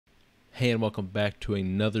Hey, and welcome back to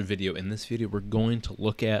another video. In this video, we're going to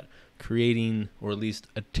look at creating, or at least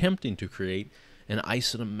attempting to create, an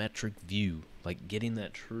isometric view, like getting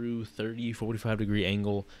that true 45 degree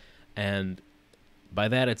angle, and by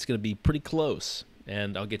that it's going to be pretty close,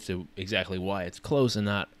 and I'll get to exactly why it's close and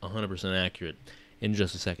not 100% accurate in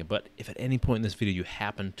just a second. But if at any point in this video you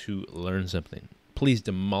happen to learn something, please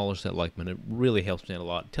demolish that like button. It really helps me out a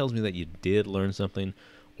lot. It tells me that you did learn something,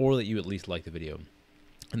 or that you at least like the video.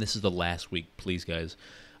 And this is the last week, please, guys.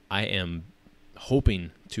 I am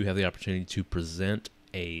hoping to have the opportunity to present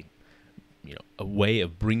a way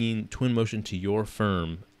of bringing Twinmotion to your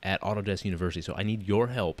firm at Autodesk University. So I need your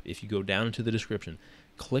help. If you go down into the description,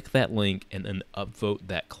 click that link and then upvote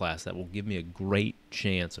that class. That will give me a great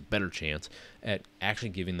chance, a better chance, at actually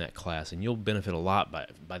giving that class. And you'll benefit a lot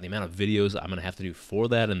by the amount of videos I'm going to have to do for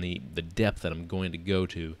that, and the depth that I'm going to go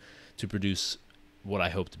to produce what I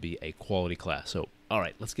hope to be a quality class. So, all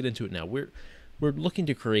right, let's get into it now. We're looking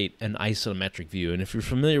to create an isometric view, and if you're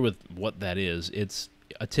familiar with what that is, it's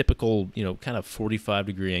a typical, kind of 45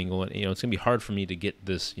 degree angle, and it's gonna be hard for me to get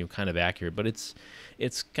this, kind of accurate, but it's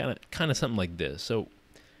kind of something like this. So,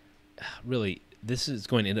 really, this is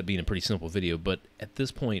going to end up being a pretty simple video. But at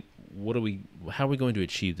this point, how are we going to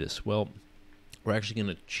achieve this? Well, we're actually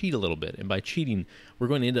going to cheat a little bit, and by cheating, we're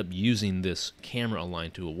going to end up using this camera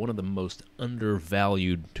align tool, one of the most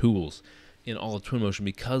undervalued tools in all of Twinmotion,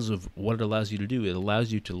 because of what it allows you to do. It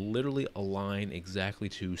allows you to literally align exactly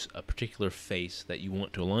to a particular face that you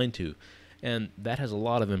want to align to, and that has a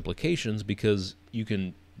lot of implications because you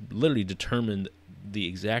can literally determine the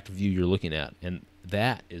exact view you're looking at, and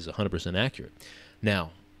that is 100% accurate. Now,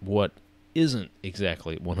 what isn't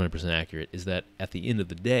exactly 100% accurate is that at the end of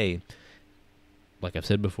the day, like I've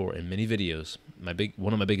said before in many videos,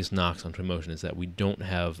 one of my biggest knocks on Twinmotion is that we don't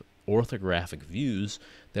have orthographic views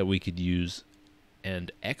that we could use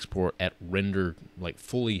and export at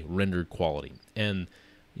fully rendered quality. And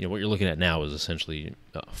what you're looking at now is essentially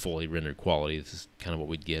fully rendered quality. This is kind of what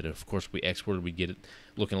we'd get. Of course, if we exported, we'd get it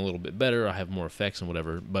looking a little bit better. I have more effects and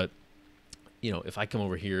whatever. But if I come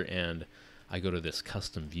over here and I go to this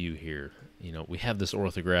custom view here, we have this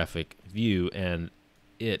orthographic view, and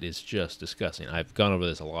it is just disgusting. I've gone over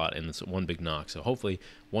this a lot, and it's one big knock. So hopefully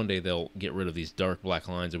one day they'll get rid of these dark black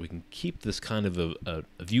lines, and we can keep this kind of a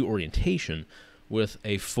view orientation with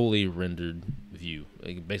a fully rendered view.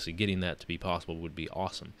 Basically, getting that to be possible would be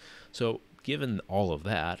awesome. So given all of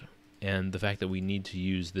that, and the fact that we need to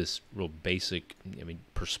use this real basic,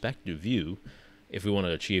 perspective view, if we want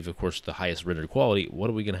to achieve, of course, the highest rendered quality, what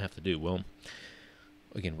are we going to have to do? Well,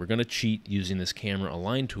 again, we're going to cheat using this camera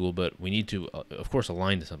align tool, but we need to, of course,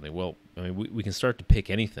 align to something. Well, we can start to pick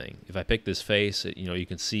anything. If I pick this face, you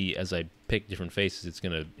can see as I pick different faces, it's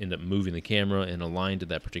going to end up moving the camera and align to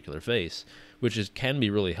that particular face, which can be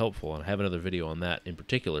really helpful. And I have another video on that in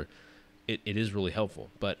particular. It is really helpful,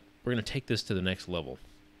 but we're going to take this to the next level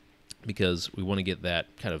because we want to get that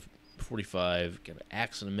kind of 45 kind of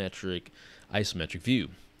axonometric, isometric view.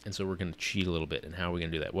 And so we're going to cheat a little bit. And how are we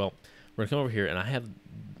going to do that? Well, we're going to come over here, and I have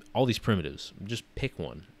all these primitives. Just pick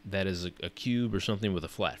one that is a cube or something with a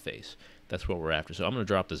flat face. That's what we're after. So I'm going to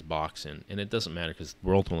drop this box in, and it doesn't matter because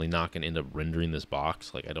we're ultimately not going to end up rendering this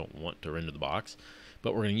box. Like, I don't want to render the box,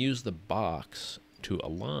 but we're going to use the box to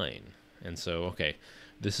align. And so, okay,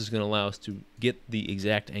 this is going to allow us to get the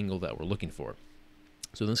exact angle that we're looking for.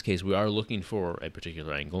 So in this case, we are looking for a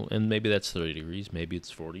particular angle, and maybe that's 30 degrees, maybe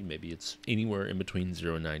it's 40, maybe it's anywhere in between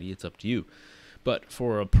 0 and 90. It's up to you. But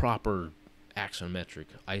for a proper axonometric,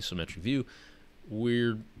 isometric view,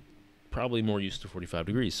 we're probably more used to 45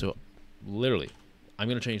 degrees. So literally, I'm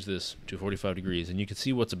going to change this to 45 degrees, and you can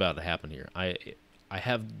see what's about to happen here. I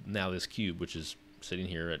have now this cube, which is sitting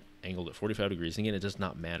here angled at 45 degrees. And again, it does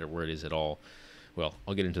not matter where it is at all. Well,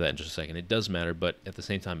 I'll get into that in just a second. It does matter, but at the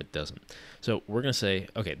same time, it doesn't. So we're going to say,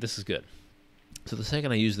 okay, this is good. So the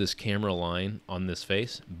second I use this camera line on this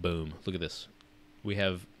face, boom, look at this.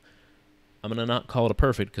 I'm going to not call it a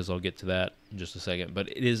perfect because I'll get to that in just a second, but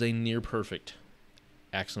it is a near perfect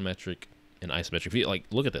axonometric and isometric view. Like,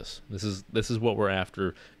 look at this. This is what we're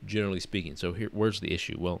after, generally speaking. So where's the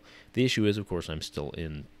issue? Well, the issue is, of course, I'm still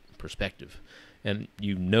in perspective. And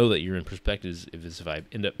you know that you're in perspective if I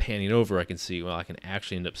end up panning over, I can see, well, I can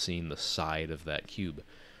actually end up seeing the side of that cube.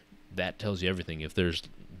 That tells you everything. If there's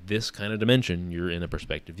this kind of dimension, you're in a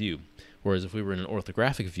perspective view. Whereas if we were in an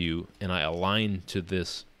orthographic view and I align to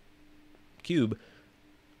this cube,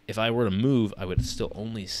 if I were to move, I would still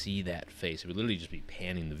only see that face. It would literally just be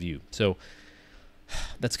panning the view. So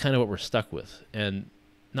that's kind of what we're stuck with. And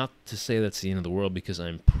not to say that's the end of the world, because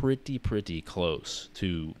I'm pretty close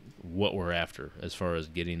to what we're after as far as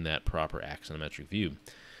getting that proper axonometric view.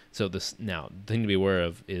 So this, now, the thing to be aware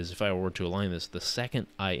of is if I were to align this, the second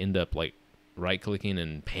I end up like right-clicking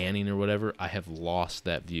and panning or whatever, I have lost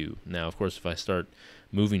that view. Now, of course, if I start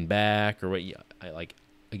moving back or what,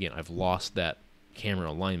 again, I've lost that camera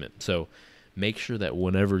alignment. So make sure that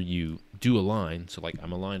whenever you do align, so like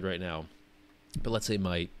I'm aligned right now, but let's say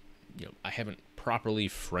I haven't properly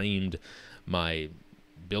framed my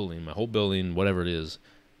building, my whole building, whatever it is,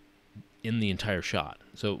 in the entire shot.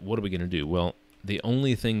 So what are we going to do? Well, the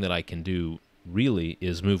only thing that I can do really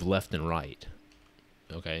is move left and right.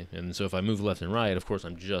 Okay, and so if I move left and right, of course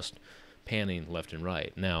I'm just panning left and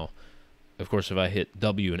right. Now, of course, if I hit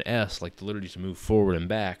W and S, like literally to move forward and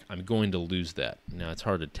back, I'm going to lose that. Now, it's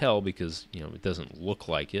hard to tell because, it doesn't look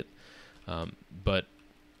like it, but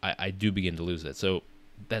I do begin to lose that. So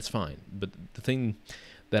that's fine. But the thing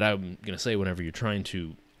that I'm going to say whenever you're trying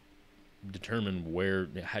to determine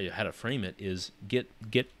how to frame it is get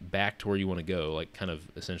back to where you want to go, like kind of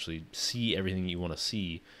essentially see everything you want to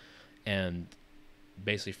see, and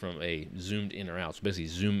basically from a zoomed in or out. So basically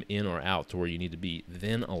zoom in or out to where you need to be,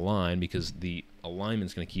 then align, because the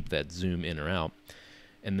alignment's going to keep that zoom in or out.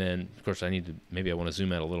 And then, of course, maybe I want to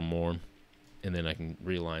zoom out a little more, and then I can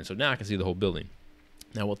realign. So now I can see the whole building.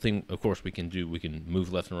 Now, what thing, of course, we can do, we can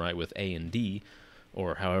move left and right with A and D,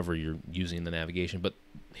 or however you're using the navigation. But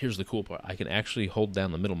here's the cool part. I can actually hold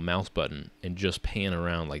down the middle mouse button and just pan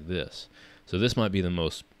around like this. So this might be the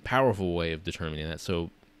most powerful way of determining that. So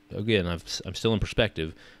again, I'm still in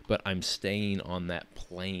perspective, but I'm staying on that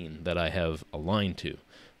plane that I have aligned to,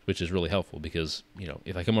 which is really helpful because,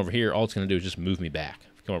 if I come over here, all it's going to do is just move me back.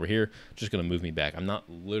 If I come over here, it's just going to move me back. I'm not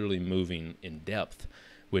literally moving in depth,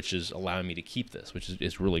 which is allowing me to keep this, which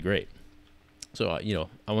is really great. So,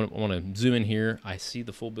 I want to zoom in here. I see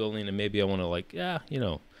the full building, and maybe I want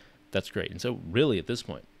to that's great. And so really at this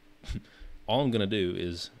point, all I'm going to do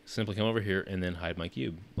is simply come over here and then hide my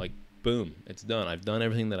cube. Like, boom, it's done. I've done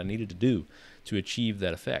everything that I needed to do to achieve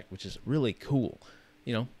that effect, which is really cool.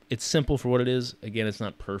 It's simple for what it is. Again, it's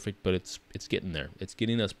not perfect, but it's getting there. It's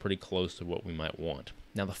getting us pretty close to what we might want.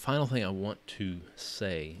 Now, the final thing I want to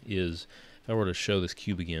say is, if I were to show this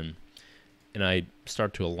cube again, and I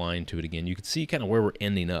start to align to it again, you can see kind of where we're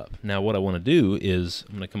ending up. Now, what I want to do is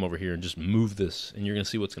I'm going to come over here and just move this, and you're going to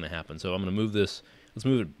see what's going to happen. So I'm going to move this. Let's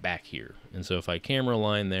move it back here. And so if I camera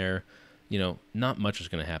align there, not much is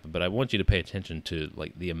going to happen, but I want you to pay attention to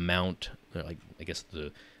like the amount, like I guess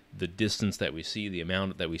the distance that we see, the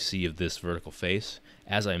amount that we see of this vertical face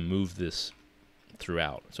as I move this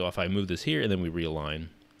throughout. So if I move this here and then we realign,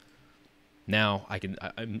 now I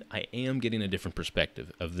am getting a different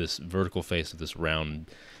perspective of this vertical face of this round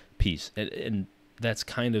piece, and that's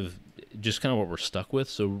kind of what we're stuck with.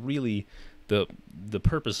 So really, the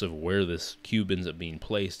purpose of where this cube ends up being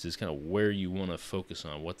placed is kind of where you want to focus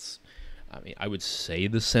on. I would say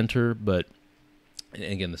the center, but and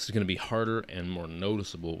again, this is going to be harder and more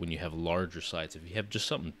noticeable when you have larger sites. If you have just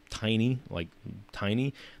something tiny,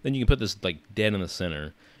 then you can put this like dead in the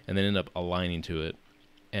center and then end up aligning to it,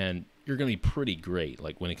 and you're going to be pretty great.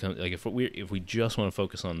 Like when it comes, like if we just want to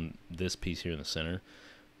focus on this piece here in the center,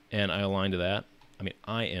 and I align to that,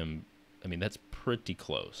 that's pretty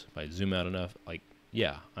close. If I zoom out enough,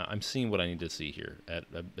 I'm seeing what I need to see here at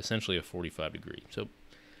essentially a 45 degree. So,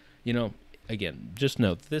 again, just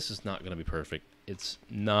note this is not going to be perfect. It's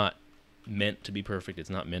not meant to be perfect. It's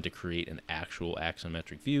not meant to create an actual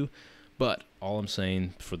axonometric view. But all I'm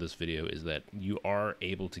saying for this video is that you are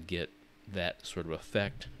able to get that sort of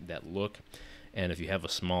effect, that look. And if you have a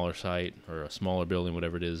smaller site or a smaller building,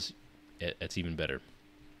 whatever it is, it's even better.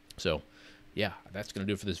 So, yeah, that's going to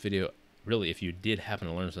do it for this video. Really, if you did happen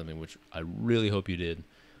to learn something, which I really hope you did,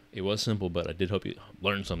 it was simple, but I did hope you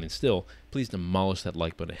learned something still, please demolish that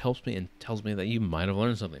like button. It helps me and tells me that you might have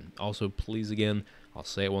learned something. Also, please, again, I'll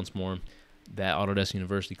say it once more, that Autodesk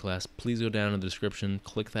University class, please go down in the description,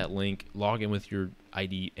 click that link, log in with your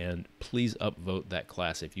ID, and please upvote that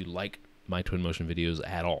class if you like my Twinmotion videos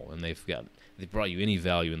at all, and they've brought you any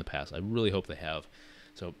value in the past. I really hope they have.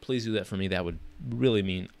 So please do that for me. That would really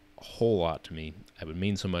mean a whole lot to me. It would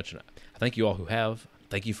mean so much. And I thank you all who have.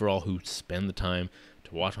 Thank you for all who spend the time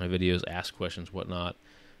to watch my videos, ask questions, whatnot.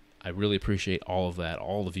 I really appreciate all of that,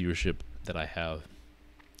 all the viewership that I have.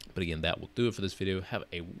 But again, that will do it for this video. Have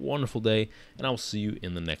a wonderful day, and I will see you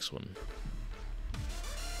in the next one.